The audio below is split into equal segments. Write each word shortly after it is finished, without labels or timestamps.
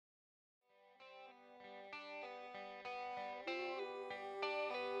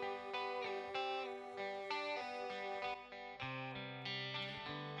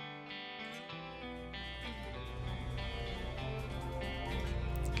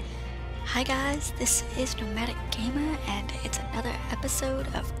Hi guys, this is Nomadic Gamer and it's another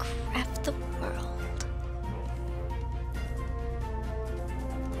episode of Craft the World.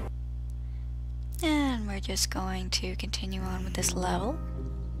 And we're just going to continue on with this level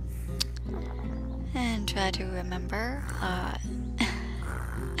and try to remember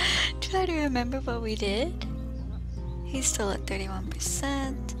what we did. He's still at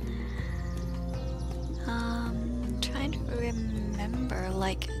 31%. Trying to remember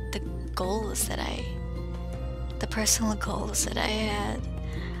like the personal goals that I had.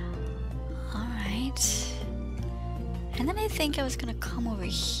 Alright. And then I think I was gonna come over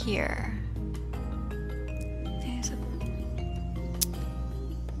here.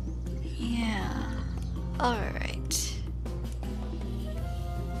 Yeah. Alright.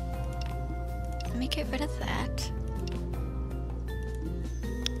 Let me get rid of that.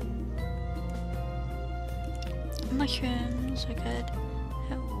 Mushrooms are good.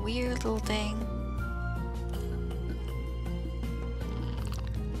 That weird little thing.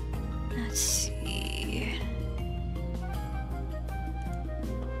 Let's see.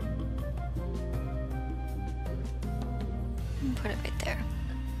 Put it right there.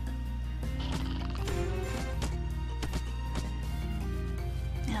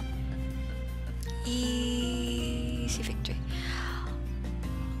 Yep. Easy victory.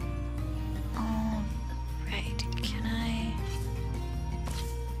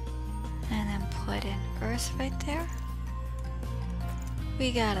 Put in earth right there.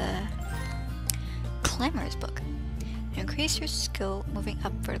 We got a climber's book. Increase your skill moving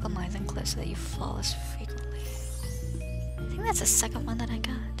up vertical lines and cliffs so that you fall less frequently. I think that's the second one that I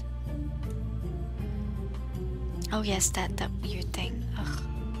got. Oh yes, that weird thing. Ugh,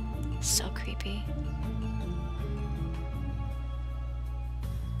 so creepy.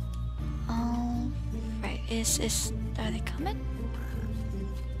 Oh, right. Are they coming?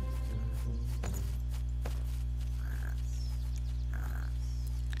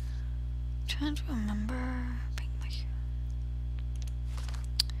 Trying to remember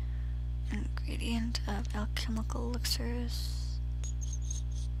ingredient of alchemical elixirs.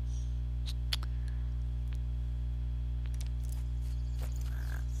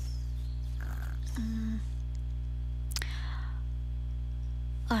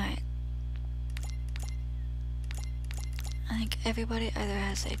 Alright. I think everybody either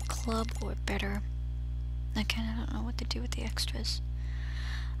has a club or better. I kinda don't know what to do with the extras.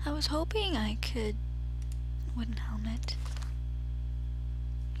 I was hoping I could... wooden helmet.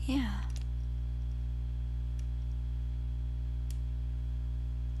 Yeah.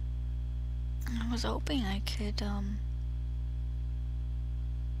 I was hoping I could,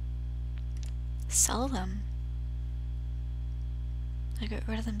 sell them. I get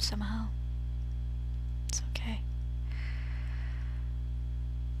rid of them somehow. It's okay.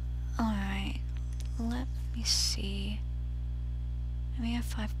 Alright. Let me see. We have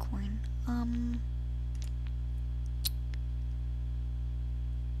 5 coin.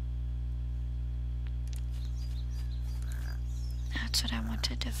 That's what I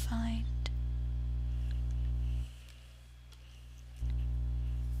wanted to find.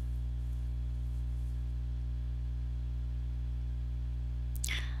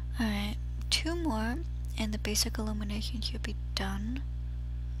 Alright, 2 more and the basic illumination should be done.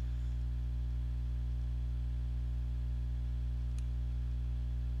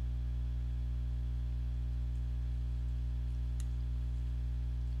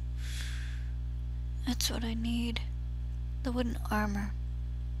 That's what I need. The wooden armor.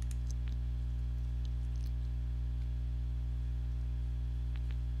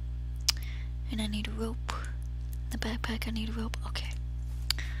 And I need rope. The backpack, I need rope. Okay.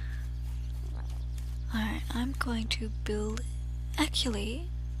 Alright, I'm going to build... Actually...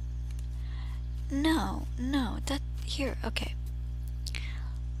 No, that... Here, okay.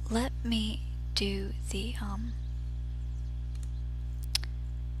 Let me do the,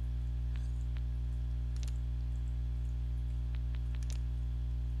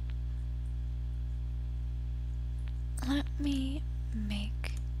 let me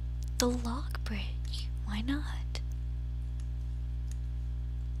make the log bridge. Why not?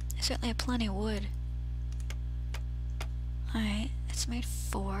 I certainly have plenty of wood. Alright, it's made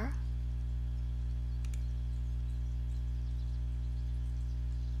 4.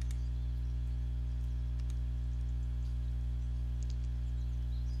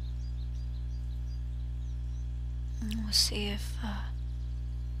 And we'll see if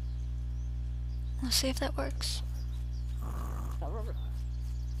that works.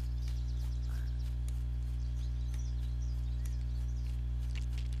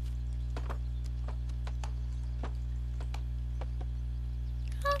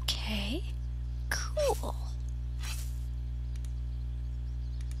 Okay.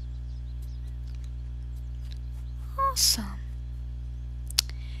 Awesome.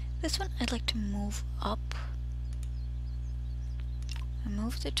 This one I'd like to move up. I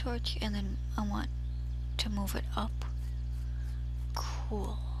move the torch and then I want to move it up.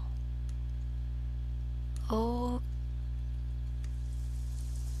 Cool.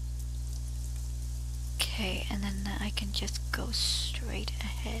 Okay, and then I can just go straight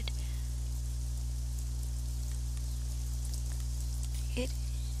ahead. It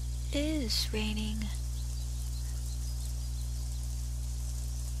is raining.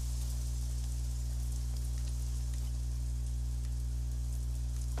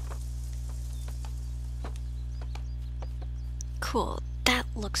 Cool. That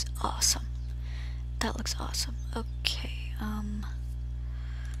looks awesome. That looks awesome. Okay,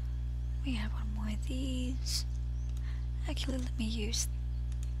 we have one more of these. Actually, let me use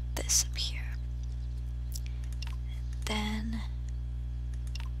this up here. Then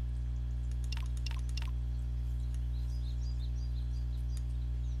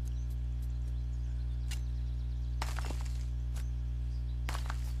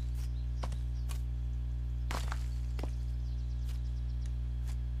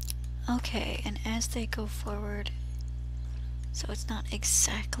okay, and as they go forward, so it's not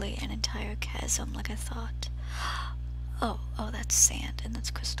exactly an entire chasm like I thought. Oh, that's sand and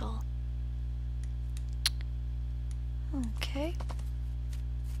that's crystal. Okay.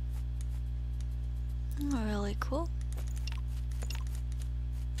 Really cool.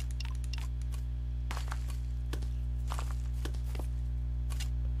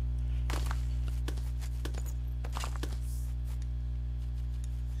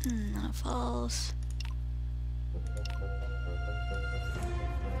 That falls.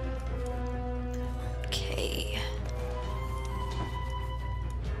 Okay.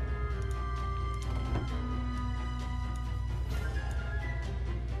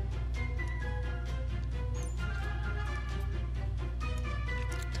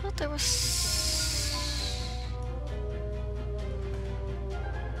 Thought there was.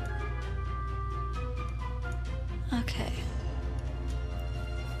 Okay.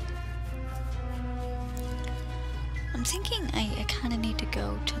 I'm thinking I kind of need to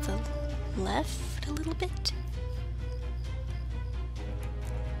go to the left a little bit.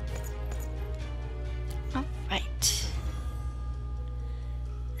 Alright.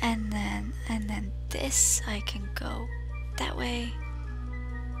 And then this I can go that way.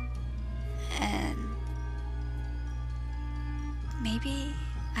 And maybe,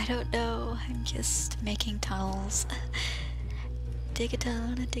 I don't know, I'm just making tunnels.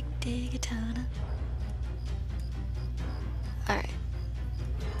 Dig-A-Tunnah, dig-A-Tunnah. Alright.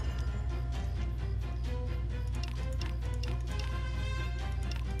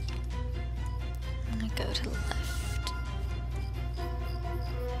 I'm gonna go to the left.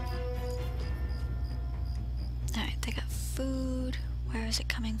 Alright, they got food. Where is it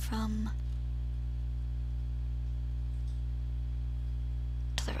coming from?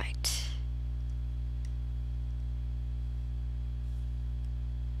 To the right.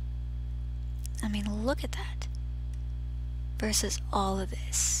 I mean, look at that. Versus all of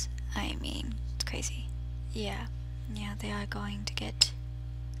this. I mean, it's crazy. Yeah, they are going to get...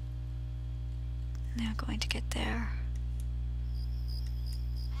 They're going to get there.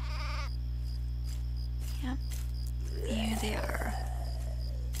 Yep. Here they are.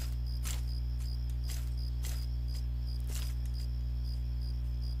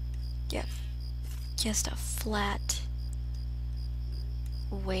 Yep. Just a flat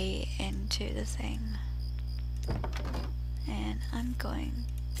way into the thing. And I'm going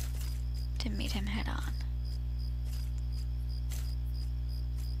to meet him head on.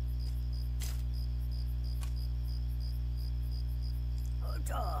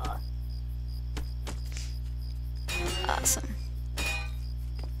 Awesome.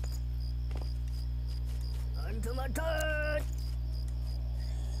 Onto my turret.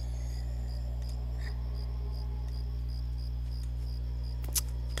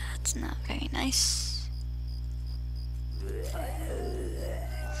 That's not very nice.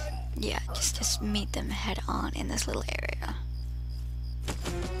 Yeah, just meet them head on in this little area.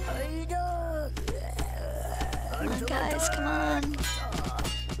 Come on, guys, come on.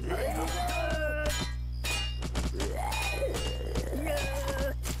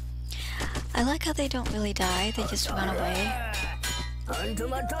 I like how they don't really die, they just run away.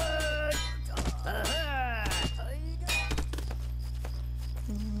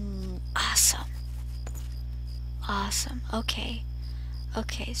 Awesome. Awesome. Okay.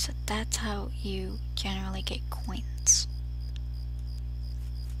 Okay, so that's how you generally get coins.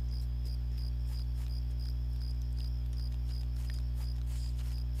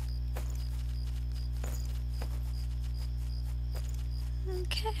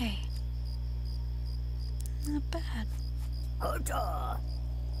 Okay. Not bad.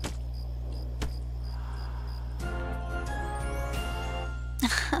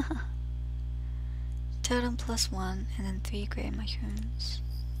 Totem +1 and then 3 gray mushrooms.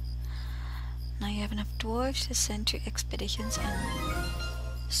 Now you have enough dwarves to send to expeditions and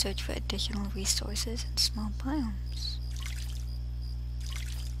search for additional resources in small biomes.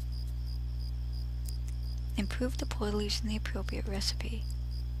 Improve the portal using the appropriate recipe.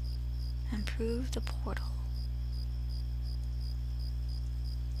 Improve the portal.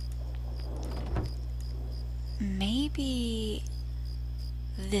 Maybe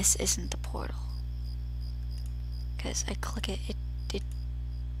this isn't the portal. Because I click it,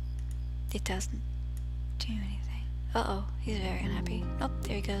 it doesn't do anything. Uh-oh, he's very unhappy. Nope,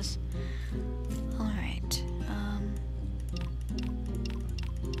 there he goes. Alright,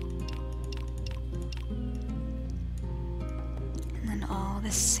 and then all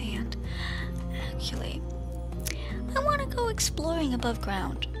this sand. Actually, I want to go exploring above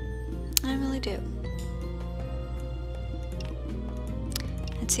ground. I really do.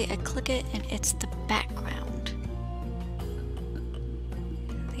 And see, I click it and it's the background.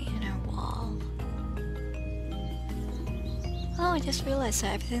 The inner wall. Oh, I just realized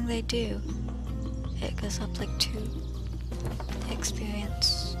that everything they do, it goes up like 2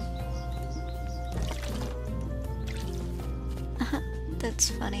 experience.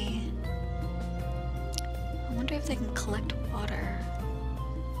 That's funny. I wonder if they can collect water.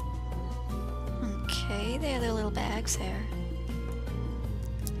 Okay, they have their little bags there.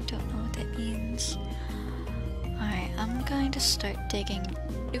 Don't know what that means. Alright, I'm going to start digging.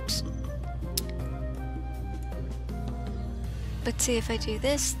 Oops. But see, if I do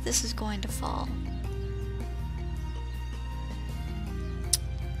this, this is going to fall.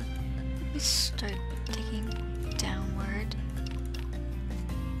 Let me start digging downward.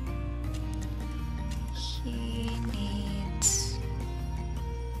 He needs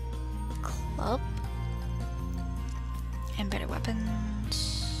club and better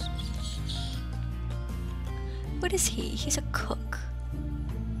weapons. What is he? He's a cook.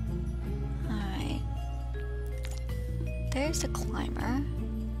 Alright. There's the climber.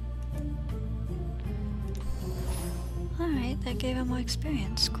 Alright, that gave him more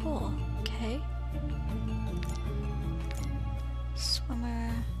experience. Cool. Okay.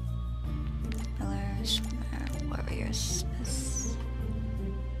 Swimmer. Miller, swimmer, warrior, smith.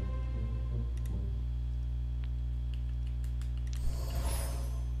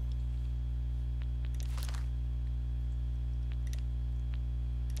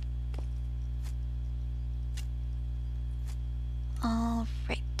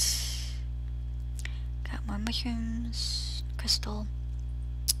 Alright. Got more mushrooms, crystal.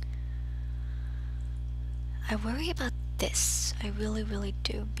 I worry about this. I really, really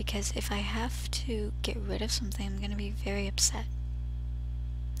do. Because if I have to get rid of something, I'm gonna be very upset.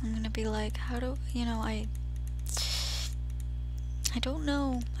 I'm gonna be like, how do, you know, I don't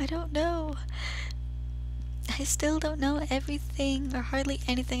know. I don't know. I still don't know everything or hardly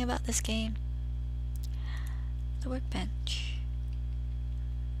anything about this game. The workbench.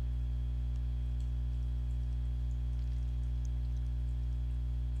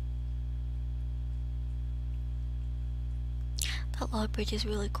 That log bridge is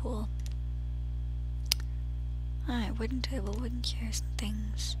really cool. Alright, wooden table, wooden chairs and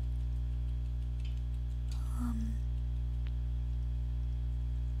things.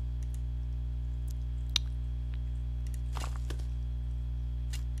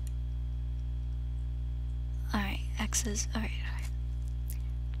 Alright, axes. Alright, alright.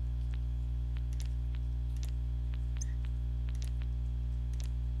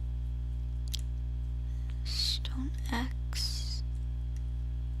 Stone axe.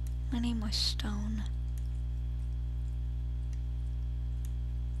 I need more stone.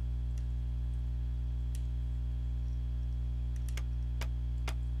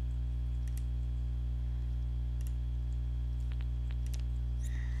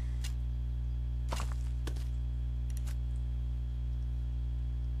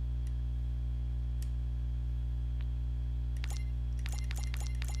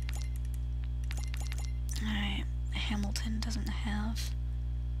 Alright, Hamilton doesn't have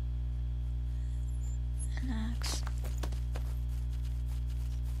an axe.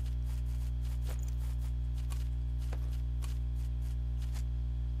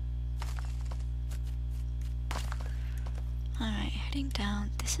 Alright, heading down.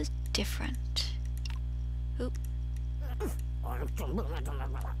 This is different. Oop.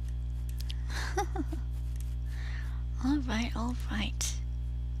 Alright, alright.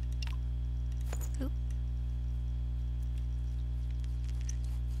 Oop.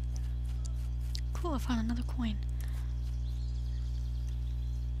 cool, I found another coin.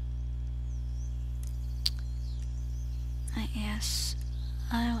 Yes,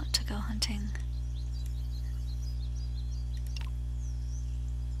 I want to go hunting.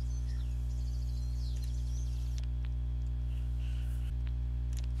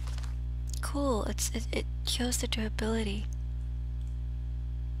 Cool, it shows the durability.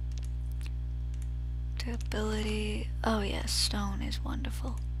 Durability, oh yes, stone is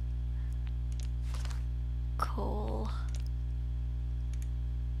wonderful. Coal.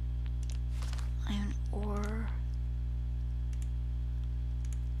 Iron ore.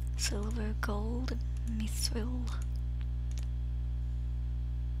 Silver, gold, mithril.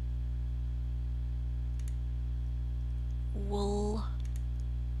 Wool.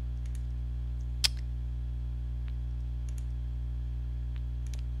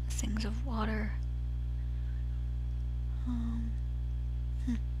 Things of water.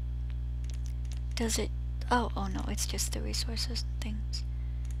 Does it... oh no, it's just the resources and things.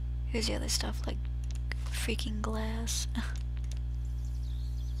 Here's the other stuff, like freaking glass.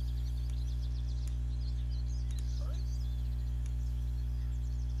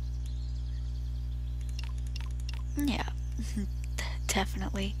 Yeah,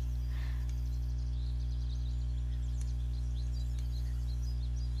 definitely.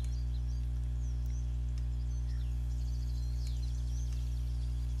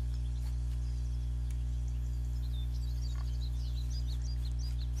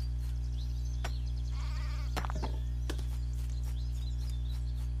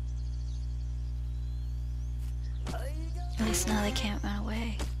 At least now they can't run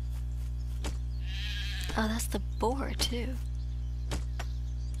away. Oh, that's the boar, too.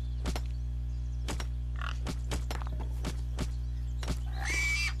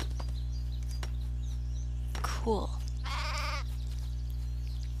 Cool.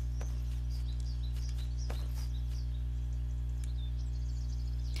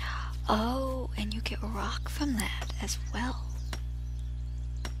 Oh, and you get rock from that as well.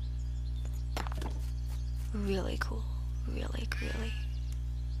 Really cool. Really, really,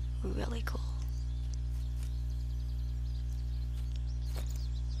 really cool.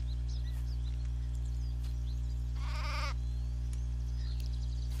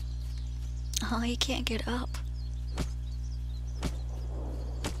 Oh, he can't get up.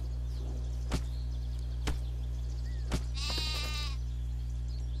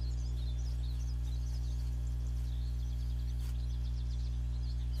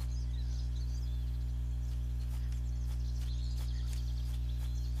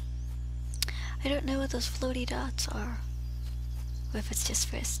 I don't know what those floaty dots are, or if it's just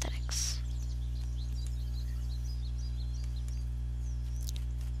for aesthetics.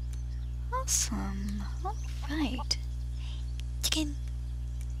 Awesome. Alright. Chicken.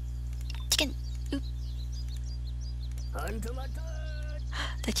 Chicken. Oop.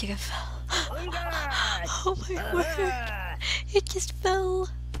 The chicken fell. Oh my word. It just fell.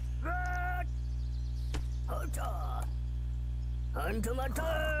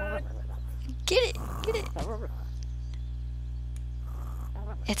 Get it. Get it.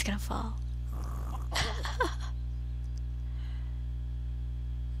 It's gonna fall.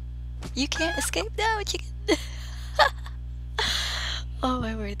 You can't escape now, chicken. Oh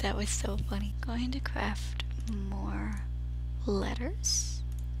my word, that was so funny. Going to craft more letters.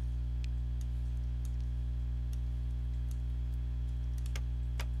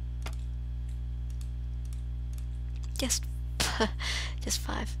 Just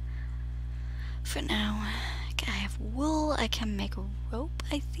 5 for now. Okay, I have wool. I can make rope,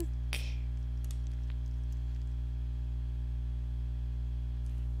 I think.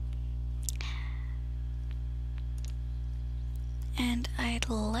 And I'd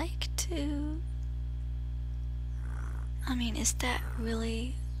like to... I mean, is that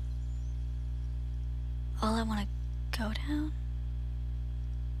really all I want to go down?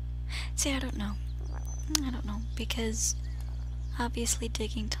 See, I don't know. I don't know, because obviously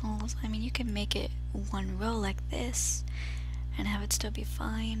digging tunnels, I mean, you can make it one row like this and have it still be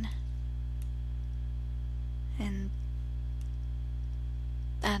fine. And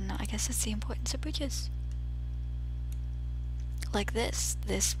I don't know, I guess that's the importance of bridges. Like this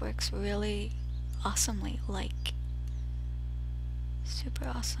works really awesomely, like super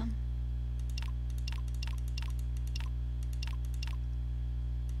awesome.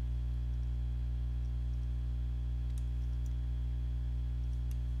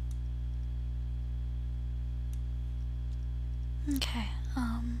 Okay,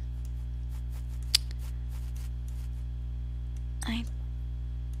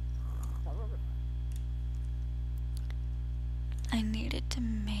 I needed to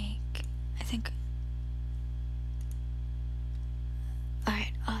make, I think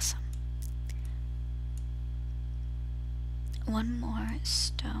Alright, awesome. One more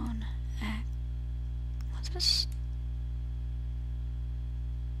stone. What's this?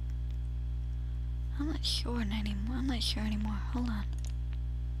 I'm not sure anymore. Hold on.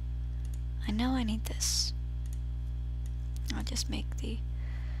 I know I need this. I'll just make the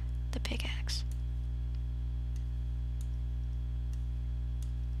pickaxe.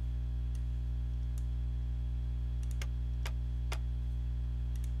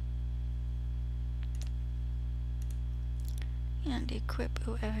 And equip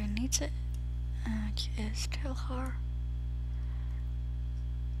whoever needs it. Which is Tilhar.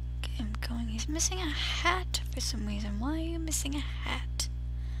 Okay, I'm going. He's missing a hat for some reason. Why are you missing a hat?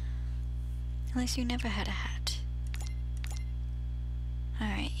 Unless you never had a hat.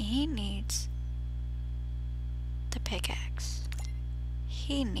 Alright, he needs the pickaxe.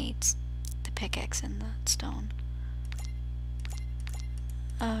 He needs the pickaxe and the stone.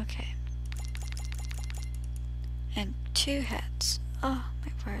 Okay. And 2 hats. Oh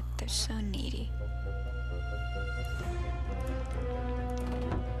my word, they're so needy.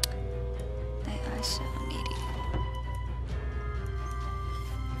 They are so needy.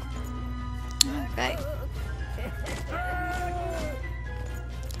 Alright.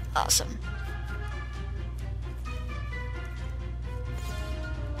 Awesome.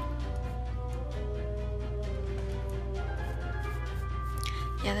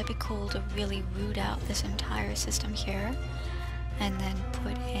 Yeah, that'd be cool to really root out this entire system here and then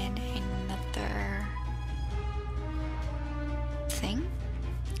put in another thing.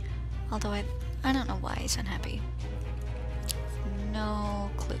 Although I don't know why he's unhappy. No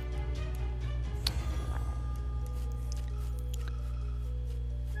clue.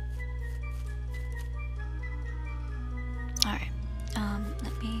 Alright,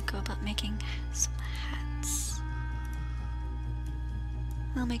 let me go about making some hats.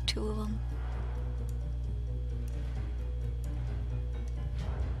 I'll make 2 of them.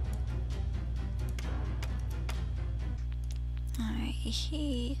 Alright,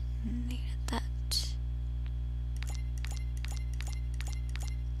 he needed that.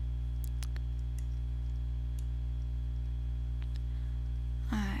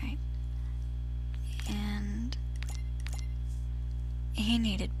 Alright. And he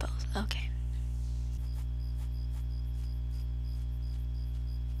needed both. Okay.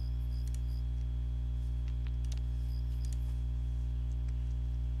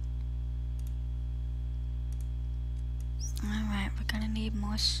 Alright, we're gonna need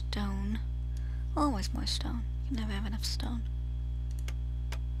more stone. Always more stone. You can never have enough stone.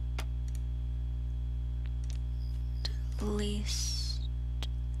 At least.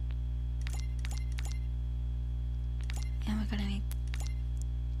 And we're gonna need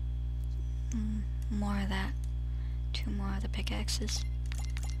more of that. 2 more of the pickaxes.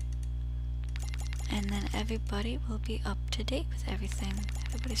 And then everybody will be up to date with everything.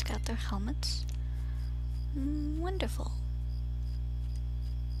 Everybody's got their helmets. Wonderful.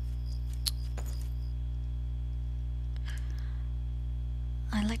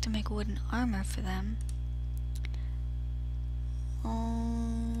 I'd like to make wooden armor for them.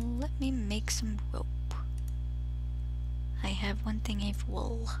 Oh, let me make some rope. I have 1 thing of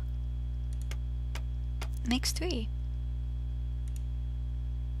wool. Makes 3.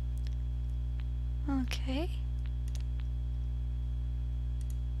 Okay.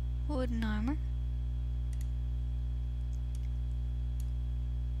 Wooden armor.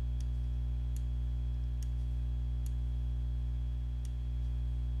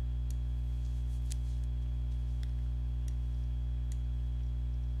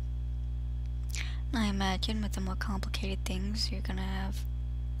 I imagine with the more complicated things, you're gonna have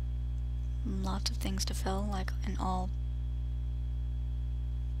lots of things to fill, like in all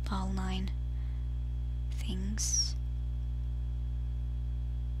 9 things.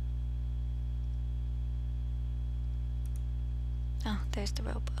 Oh, there's the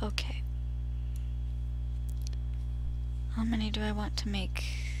rope. Okay. How many do I want to make?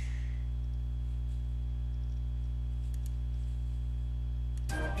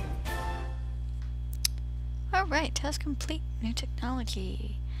 Alright, task complete. New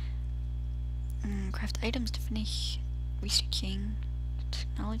technology. Craft items to finish researching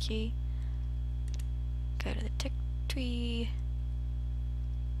technology. Go to the tech tree.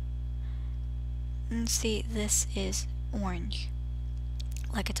 And see, this is orange.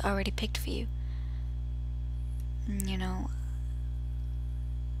 Like it's already picked for you. You know,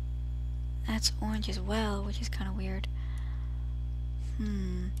 that's orange as well, which is kind of weird.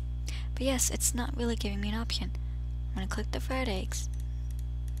 But yes, it's not really giving me an option. I'm gonna click the fried eggs.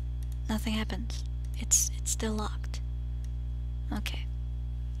 Nothing happens. It's still locked. Okay.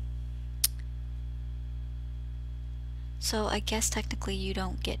 So I guess technically you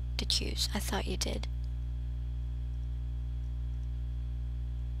don't get to choose. I thought you did.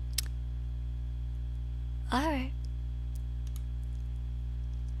 Alright.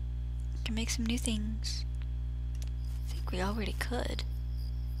 Can make some new things. I think we already could.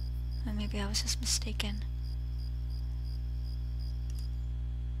 Or maybe I was just mistaken.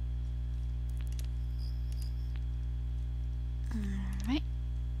 Alright.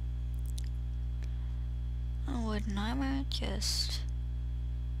 Wooden armor, just...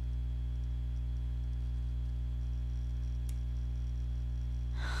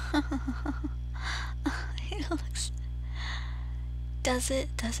 It looks... Does it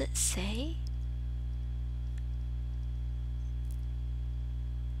say?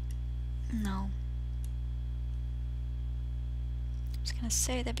 No. I was gonna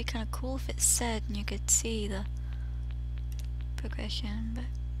say that'd be kinda cool if it said and you could see the progression, but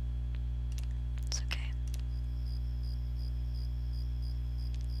it's okay.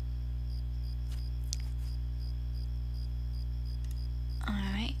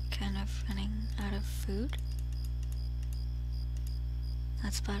 Alright, kind of running out of food.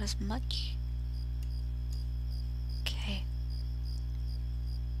 That's about as much. Okay.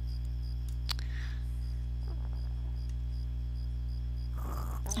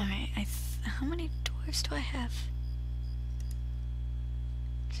 Alright, how many dwarfs do I have?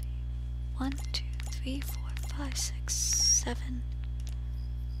 Let's see. 1, 2, 3, 4, 5, 6, 7.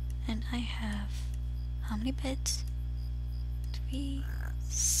 And I have how many beds? 3,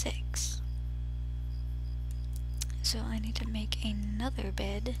 6. So I need to make another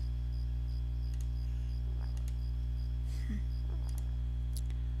bed.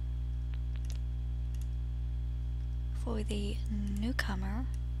 For the newcomer.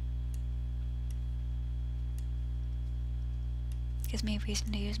 Gives me a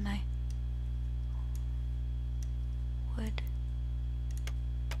reason to use my wood.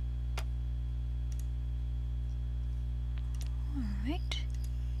 Alright.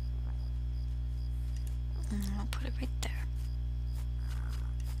 And I'll put it right there.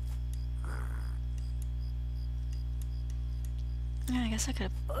 Yeah, I guess I could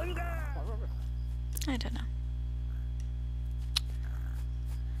have... I don't know.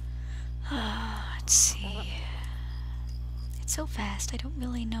 Let's see. It's so fast, I don't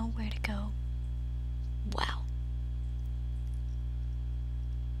really know where to go. Wow.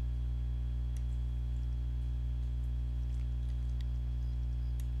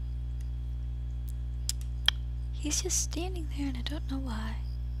 He's just standing there and I don't know why.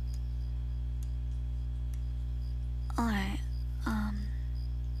 Alright, I'm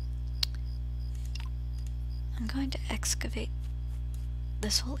going to excavate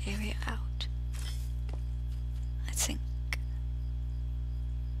this whole area out. I think.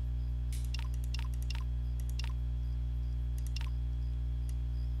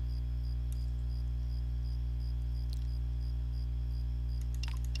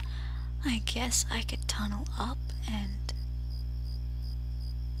 I guess I could tunnel up and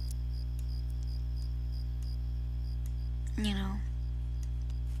you know,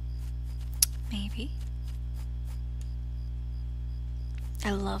 maybe.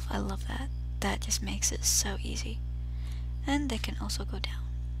 I love that. That just makes it so easy. And they can also go down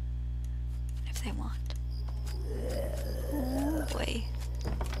if they want. Oh boy.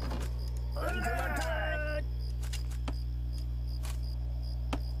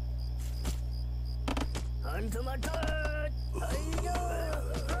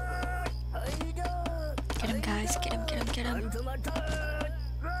 Get him, guys. Get him, get him, get him.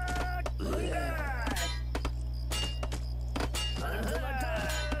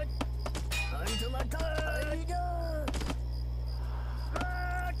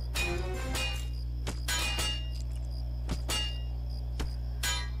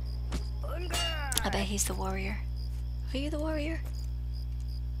 I bet he's the warrior. Are you the warrior?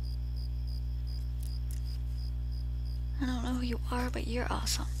 I don't know who you are, but you're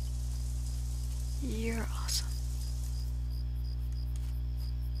awesome. You're awesome.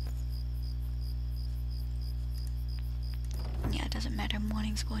 Yeah, it doesn't matter.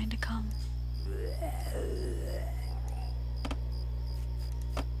 Morning's going to come.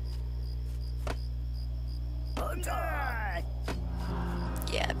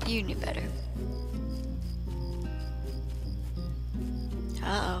 Yeah, you knew better.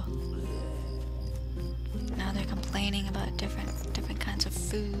 Uh-oh. Now they're complaining about different kinds of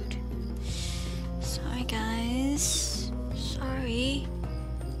food. Sorry, guys. Sorry.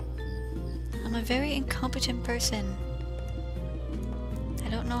 I'm a very incompetent person. I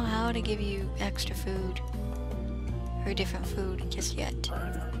don't know how to give you extra food. Or different food just yet.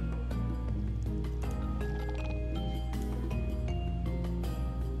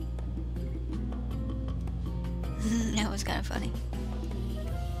 That was kind of funny.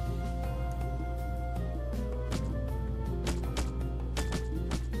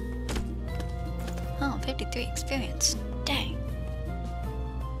 Oh, 53 experience. Dang.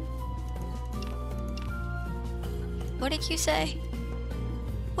 What did you say?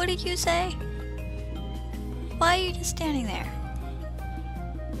 What did you say? Why are you just standing there?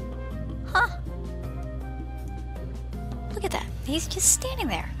 Huh? Look at that. He's just standing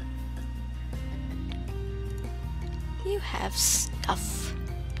there. You have stuff.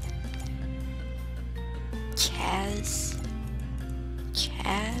 Chaz.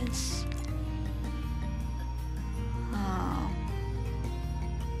 Chaz. Oh.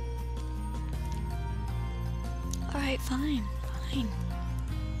 Alright, fine. Fine.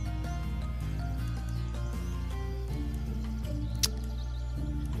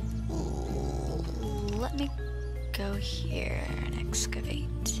 Let me go here and excavate.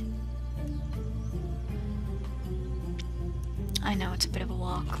 I know it's a bit of a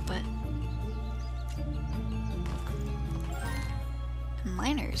walk, but...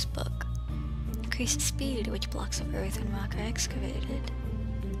 Miner's book. Increases speed, which blocks of earth and rock are excavated.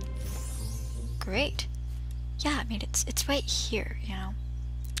 Great. Yeah, I mean, it's right here, you know.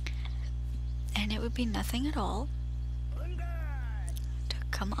 And it would be nothing at all to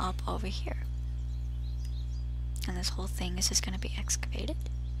come up over here. And this whole thing is just going to be excavated.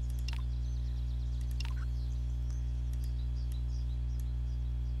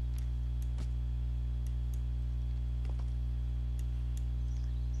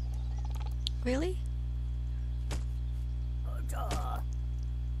 Really?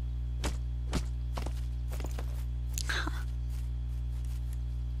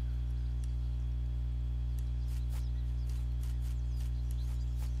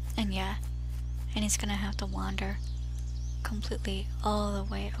 And yeah, and he's gonna have to wander completely all the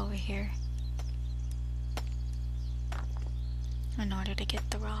way over here in order to get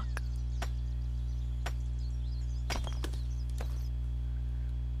the rock.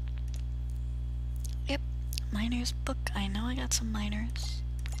 Yep, miner's book. I know I got some miners.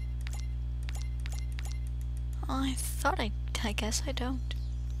 Oh, I guess I don't.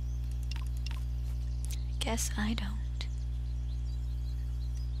 I guess I don't.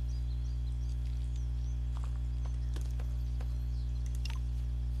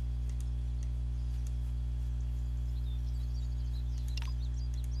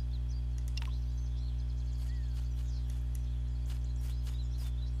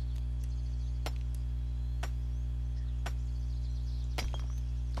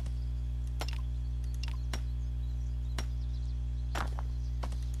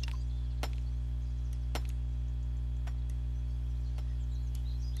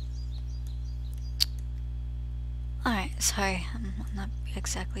 Alright, sorry, I'm not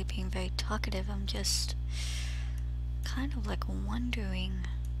exactly being very talkative, I'm just kind of like wondering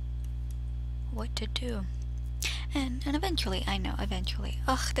what to do. And eventually, I know, eventually.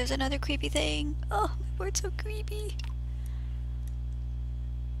 Ugh, there's another creepy thing! Oh, my word's so creepy!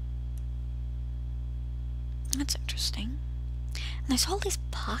 That's interesting. And there's all these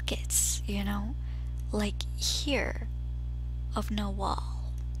pockets, you know, like here, of no wall.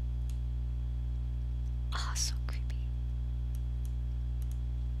 Oh, so creepy.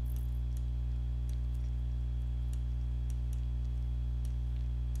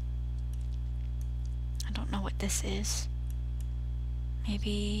 I don't know what this is.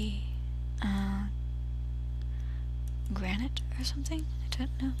 Maybe, granite or something? I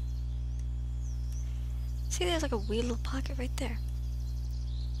don't know. See, there's like a wee little pocket right there.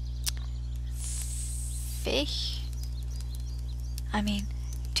 Fish? I mean,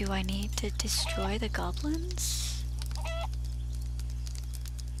 do I need to destroy the goblins?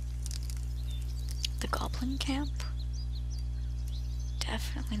 The goblin camp?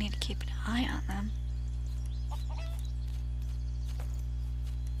 Definitely need to keep an eye on them.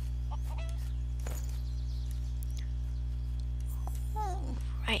 Oh,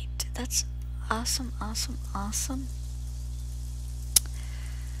 right, that's awesome, awesome, awesome.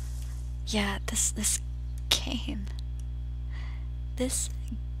 Yeah, this game. This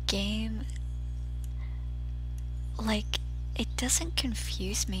game, like, it doesn't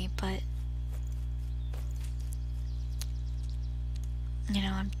confuse me, but you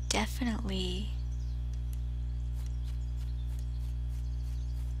know, I'm definitely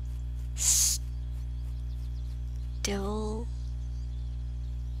still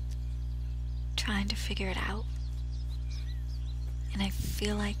trying to figure it out, and I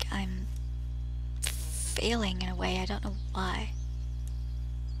feel like I'm failing in a way. I don't know why.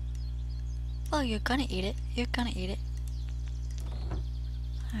 Well, you're gonna eat it. You're gonna eat it.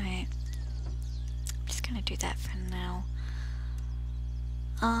 Alright. I'm just gonna do that for now.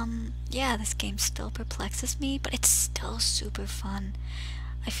 Yeah, this game still perplexes me, but it's still super fun.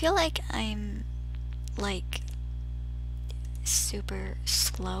 I feel like I'm, like, super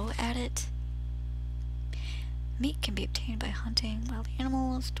slow at it. Meat can be obtained by hunting wild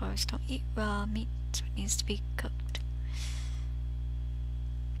animals. Dwarves don't eat raw meat, so it needs to be cooked.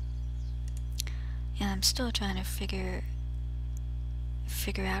 Yeah, I'm still trying to figure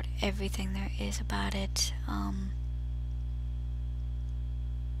out everything there is about it.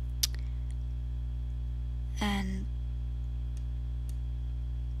 And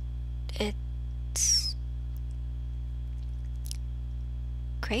it's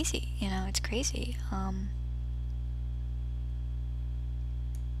crazy, you know, it's crazy.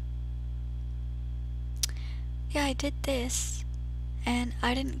 Yeah, I did this, and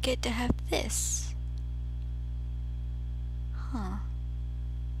I didn't get to have this. Huh.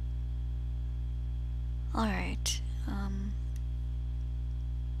 Alright,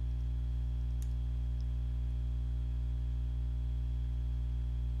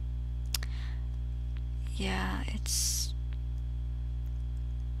 yeah, it's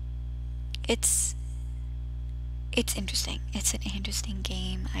interesting. It's an interesting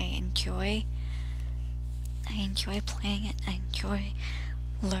game. I enjoy playing it. I enjoy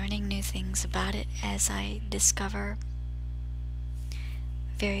learning new things about it as I discover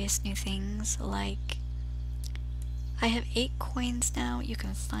various new things. Like, I have 8 coins now. You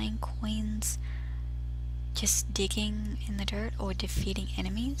can find coins just digging in the dirt or defeating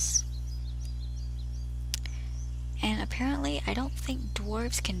enemies. And apparently, I don't think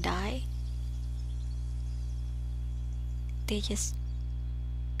dwarves can die. They just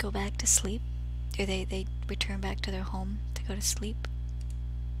go back to sleep, or they return back to their home to go to sleep.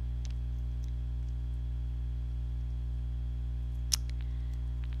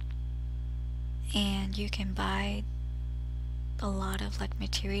 And you can buy a lot of like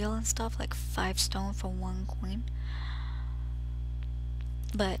material and stuff, like 5 stone for 1 coin.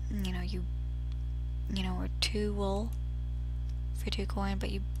 But you know, or 2 wool for 2 coin,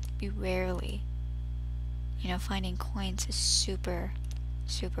 but you rarely, you know, finding coins is super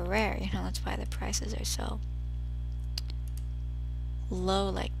rare, you know. That's why the prices are so low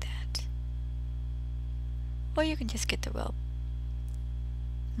like that. Or you can just get the rope.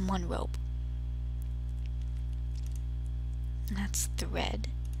 1 rope. And that's thread.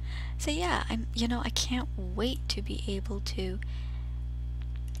 So yeah, I can't wait to be able to.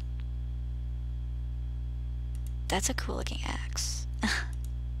 That's a cool looking axe.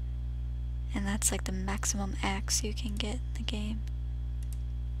 And that's like the maximum axe you can get in the game.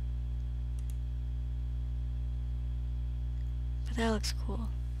 But that looks cool.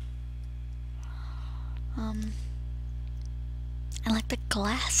 And like the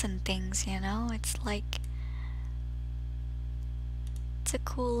glass and things, you know, it's like, it's a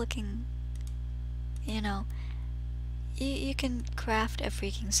cool looking, you know, you can craft a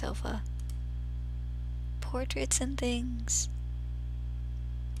freaking sofa. Portraits and things.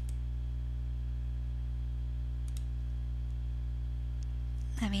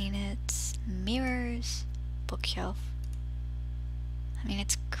 I mean, it's mirrors, bookshelf. I mean,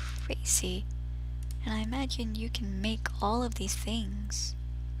 it's crazy. And I imagine you can make all of these things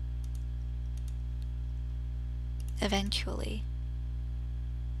eventually.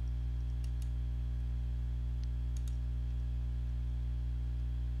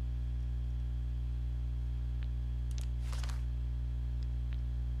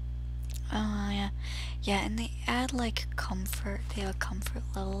 Oh, yeah. Yeah, and they add like comfort. They have a comfort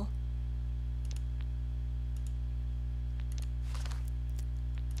level.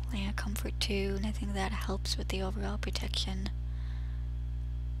 Yeah, comfort 2, and I think that helps with the overall protection.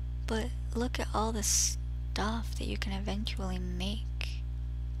 But look at all the stuff that you can eventually make.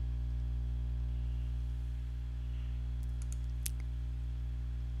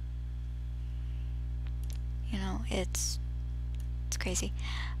 You know, it's crazy.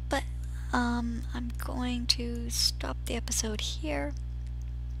 But I'm going to stop the episode here.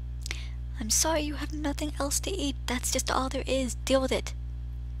 I'm sorry you have nothing else to eat. That's just all there is. Deal with it.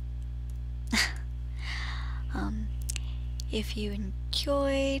 If you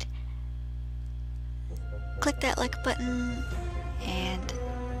enjoyed, click that like button, and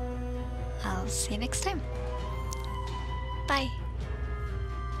I'll see you next time. Bye.